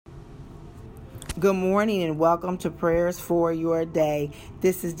Good morning and welcome to Prayers for Your Day.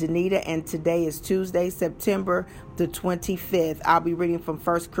 This is Danita and today is Tuesday, September the 25th. I'll be reading from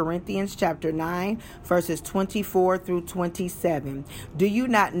 1 Corinthians chapter 9, verses 24 through 27. Do you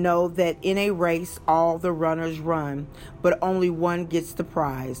not know that in a race all the runners run, but only one gets the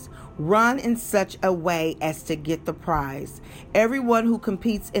prize? Run in such a way as to get the prize. Everyone who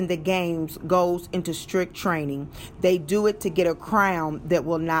competes in the games goes into strict training. They do it to get a crown that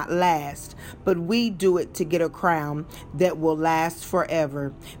will not last, but we do it to get a crown that will last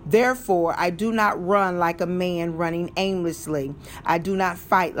forever. Therefore, I do not run like a man running aimlessly. I do not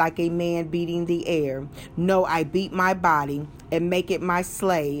fight like a man beating the air. No, I beat my body and make it my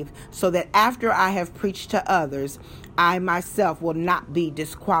slave, so that after I have preached to others, I myself will not be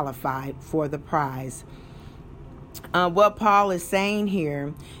disqualified for the prize. What Paul is saying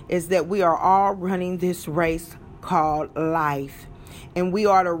here is that we are all running this race called life, and we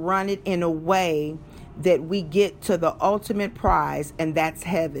are to run it in a way that we get to the ultimate prize, and that's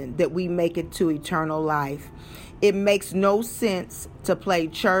heaven, that we make it to eternal life. It makes no sense to play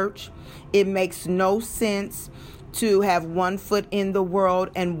church. It makes no sense to have one foot in the world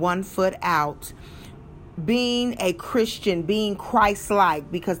and one foot out. Being a Christian, being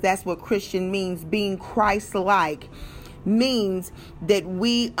Christ-like, because that's what Christian means, being Christ-like means that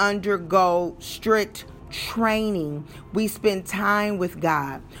we undergo strict training. We spend time with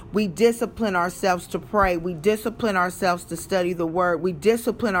God. We discipline ourselves to pray. We discipline ourselves to study the word. We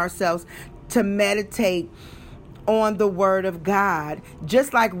discipline ourselves to meditate on the word of God.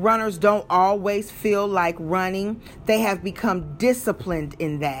 Just like runners don't always feel like running, they have become disciplined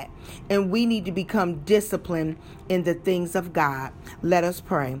in that. And we need to become disciplined in the things of God. Let us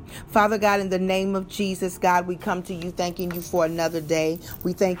pray. Father God, in the name of Jesus, God, we come to you thanking you for another day.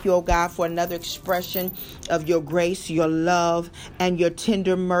 We thank you, oh God, for another expression of your grace, your love, and your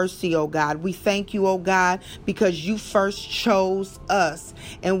tender mercy, oh God. We thank you, oh God, because you first chose us,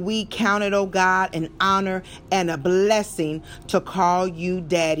 and we count it, oh God, an honor and a blessing to call you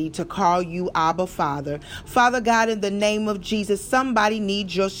Daddy, to call you Abba Father. Father God, in the name of Jesus, somebody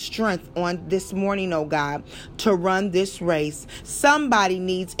needs your strength on this morning, oh God, to run this race. Somebody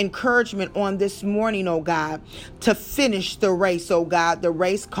needs encouragement on this morning, oh God, to finish the race, oh God, the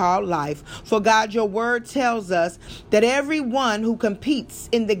race called life. For God, your word tells us that everyone who competes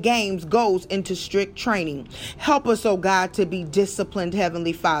in the games goes into strict training. Help us, oh God, to be disciplined,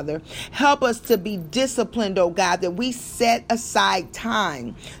 Heavenly Father. Help us to be disciplined, oh God, that we set aside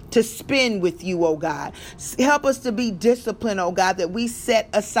time to spend with you, oh God. Help us to be disciplined, oh God, that we set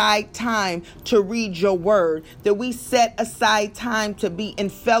aside time to read your word, that we set aside time to be in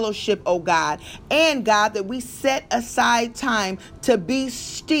fellowship, oh God, and God, that we set aside time to be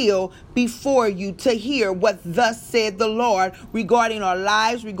still before you, to hear what thus said the Lord regarding our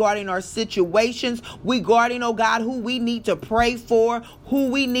lives, regarding our situations, regarding, oh God, who we need to pray for, who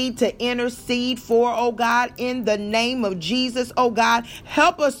we need to intercede for, oh God, in the name of Jesus, oh God.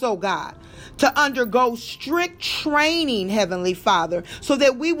 Help us, oh God, to undergo strict training, Heavenly Father, so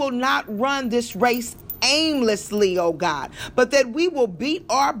that we will not run this race aimlessly, oh God, but that we will beat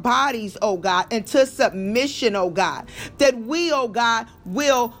our bodies, oh God, into submission, oh God, that we, oh God,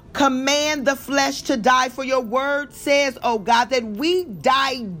 will command the flesh to die. For your word says, oh God, that we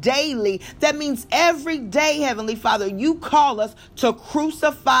die daily. That means every day, Heavenly Father, you call us to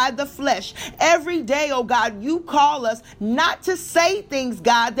crucify the flesh. Every day, oh God, you call us not to say things,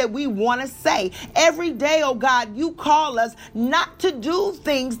 God, that we want to say. Every day, oh God, you call us not to do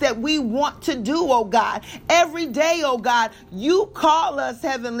things that we want to do, oh God. Every day, oh God, you call us,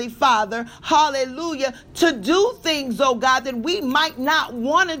 Heavenly Father, hallelujah, to do things, oh God, that we might not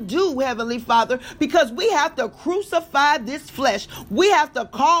want to do, Heavenly Father, because we have to crucify this flesh. We have to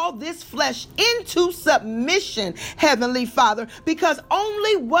call this flesh into submission, Heavenly Father, because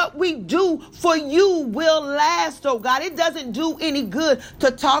only what we do for you will last, oh God. It doesn't do any good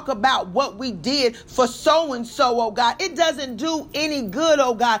to talk about what we did for so-and-so, oh God. It doesn't do any good,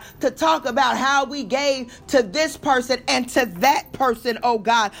 oh God, to talk about how we gave to this person and to that person, oh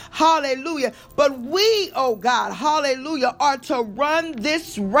God. Hallelujah. But we, oh God, hallelujah, are to run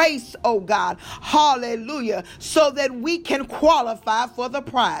this race, oh God, hallelujah, so that we can qualify for the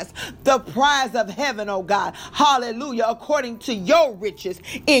prize of heaven, oh God, hallelujah, according to your riches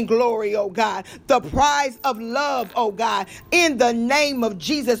in glory, oh God, the prize of love, oh God, in the name of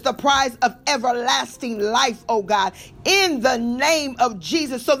Jesus, the prize of everlasting life, oh God, in the name of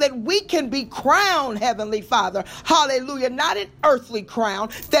Jesus, so that we can be crowned, Heavenly Father, hallelujah, not an earthly crown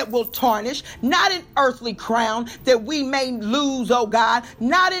that will tarnish, not an earthly crown that we may lose, oh God,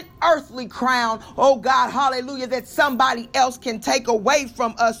 not an earthly crown, oh God, hallelujah, that somebody else can take away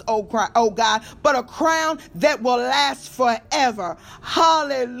from us, oh God, but a crown that will last forever.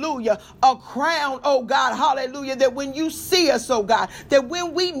 Hallelujah. A crown, oh God, hallelujah, that when you see us, oh God, that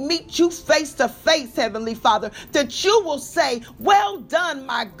when we meet you face to face, Heavenly Father, that you will say, well done,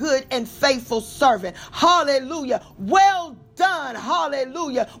 my good and faithful servant. Hallelujah. Well done.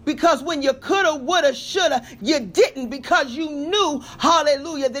 Hallelujah. Because when you coulda, woulda, shoulda, you didn't, because you knew,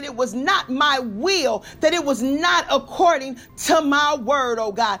 hallelujah, that it was not my will, that it was not according to my word,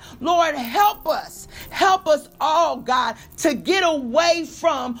 oh God. Lord, help us all, God, to get away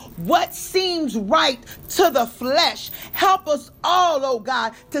from what seems right to the flesh. Help us all, oh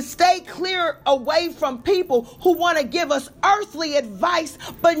God, to stay clear away from people who want to give us earthly advice,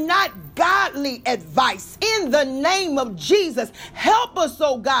 but not godly advice. In the name of Jesus, help us,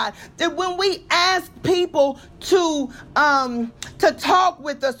 oh God, that when we ask people to talk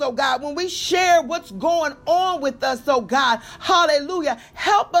with us, oh God, when we share what's going on with us, oh God, hallelujah,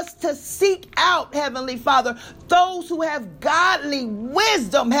 help us to seek out, Heavenly Father, those who have godly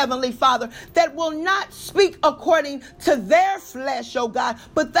wisdom, Heavenly Father, that will not speak according to their flesh, oh God,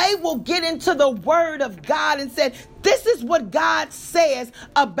 but they will get into the word of God and said, this is what God says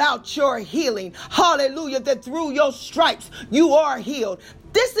about your healing. Hallelujah, that through your stripes you are healed.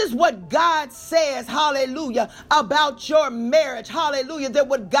 This is what God says, hallelujah, about your marriage. Hallelujah, that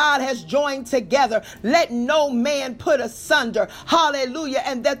what God has joined together, let no man put asunder. Hallelujah,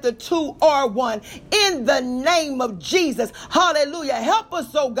 and that the two are one. In the name of Jesus, hallelujah. Help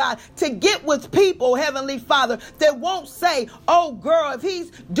us, oh God, to get with people, Heavenly Father, that won't say, oh girl, if he's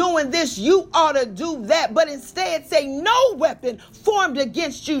doing this, you ought to do that. But instead say, no weapon formed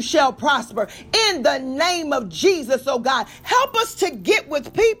against you shall prosper. In the name of Jesus, oh God, help us to get with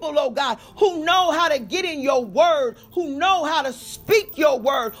people, oh God, who know how to get in your word, who know how to speak your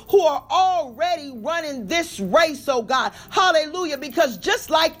word, who are already running this race, oh God. Hallelujah. Because just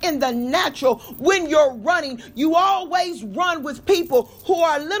like in the natural, when you're running, you always run with people who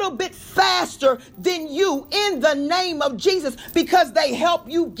are a little bit faster than you, in the name of Jesus, because they help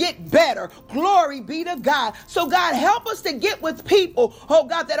you get better. Glory be to God. So God, help us to get with people, oh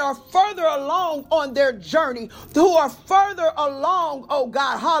God, that are further along on their journey, who are further along, oh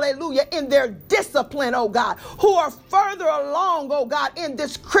God, hallelujah, in their discipline, oh God, who are further along, oh God, in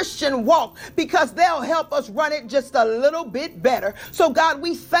this Christian walk, because they'll help us run it just a little bit better. So God,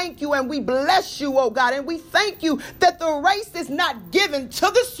 we thank you and we bless you, oh God, and we thank you that the race is not given to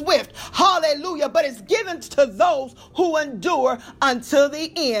the swift, hallelujah, but it's given to those who endure until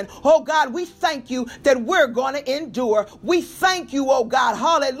the end. Oh God, we thank you that we're going to endure. We thank you, oh God,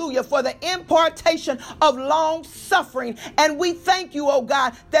 hallelujah, for the impartation of long suffering, and we thank you, oh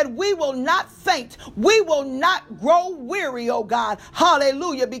God, that we will not faint. We will not grow weary, oh God.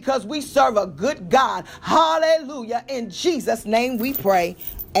 Hallelujah, because we serve a good God. Hallelujah. In Jesus' name we pray.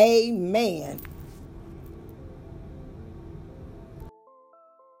 Amen.